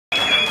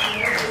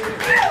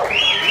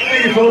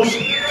you, folks.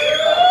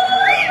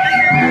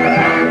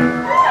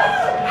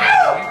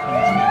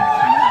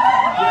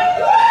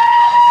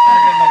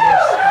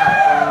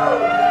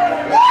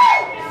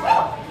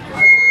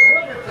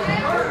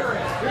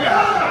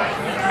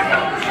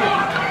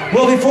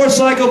 Well, before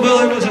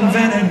Psychobilly was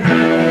invented,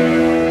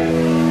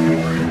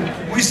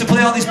 we used to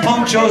play all these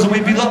punk shows, and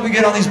we'd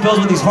get on these bills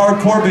with these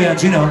hardcore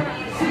bands, you know.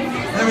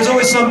 And there was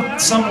always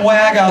some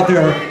wag out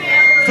there,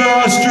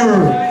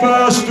 faster,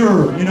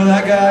 faster, you know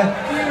that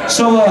guy.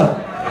 So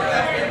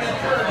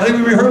I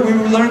think we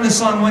learned this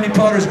song Winnie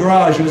Potter's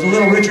Garage. It was a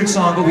Little Richard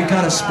song, but we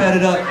kind of sped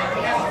it up.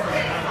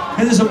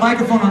 Hey, there's a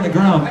microphone on the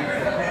ground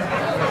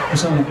or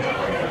something.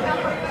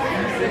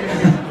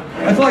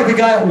 I feel like the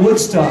guy at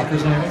Woodstock or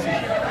something.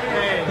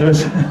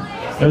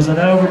 There's an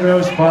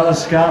overdose by the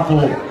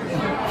scaffold.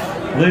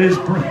 Please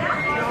bring.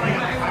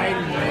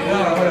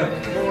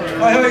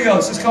 Oh, here we go.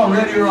 This is called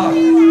Ready to Rock.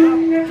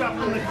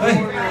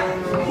 Hey.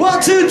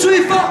 1, 2,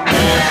 3, 4.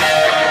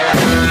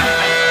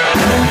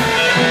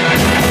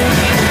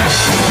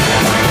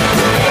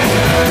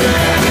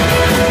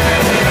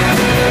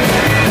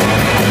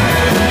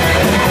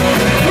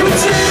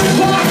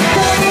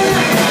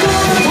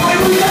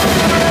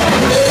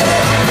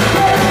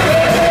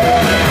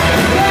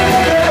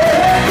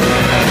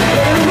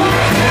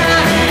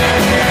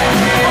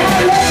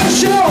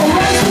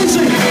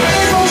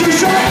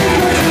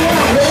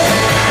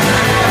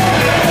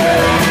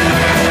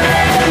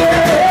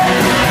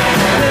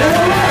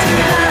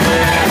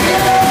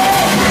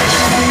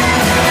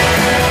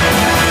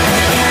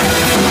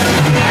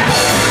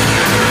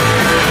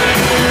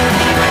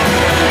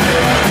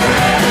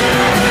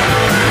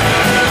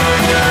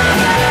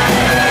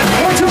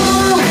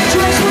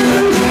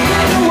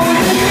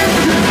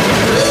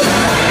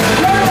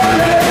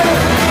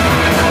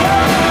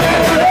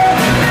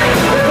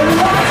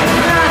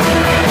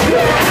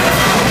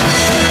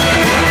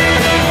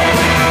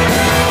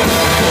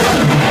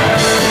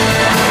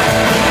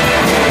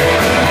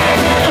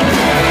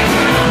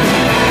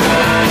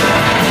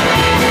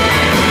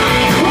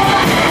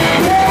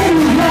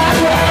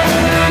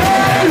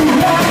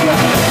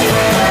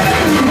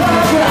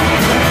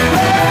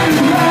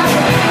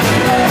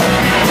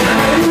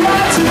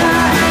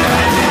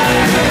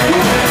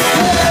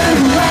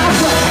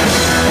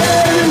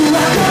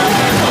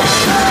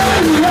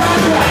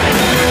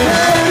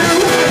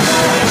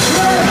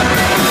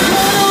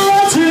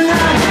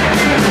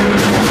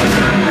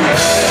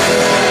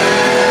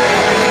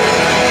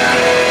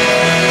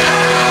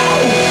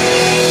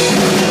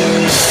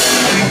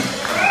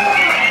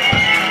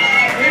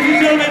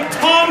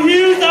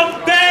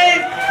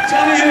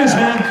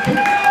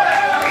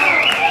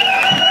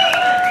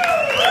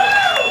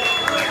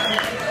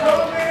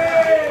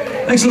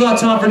 Thanks a lot,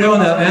 Tom, for doing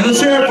that, man. Let's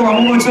hear it for him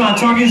one more time.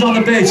 Tom Hughes on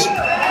the bass.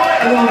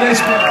 Come on, bass,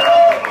 man.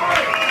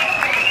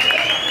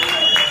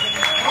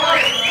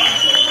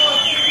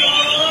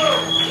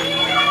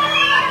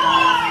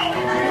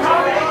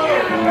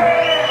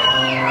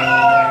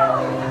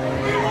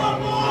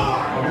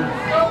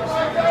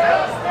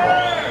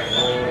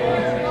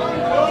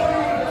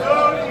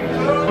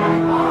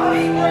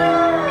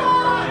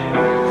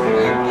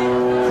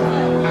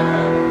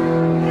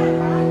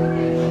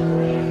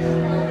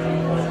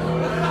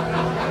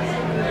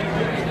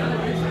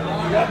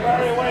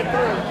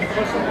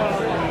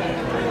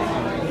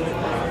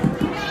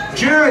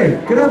 Jerry,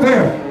 get up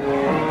here.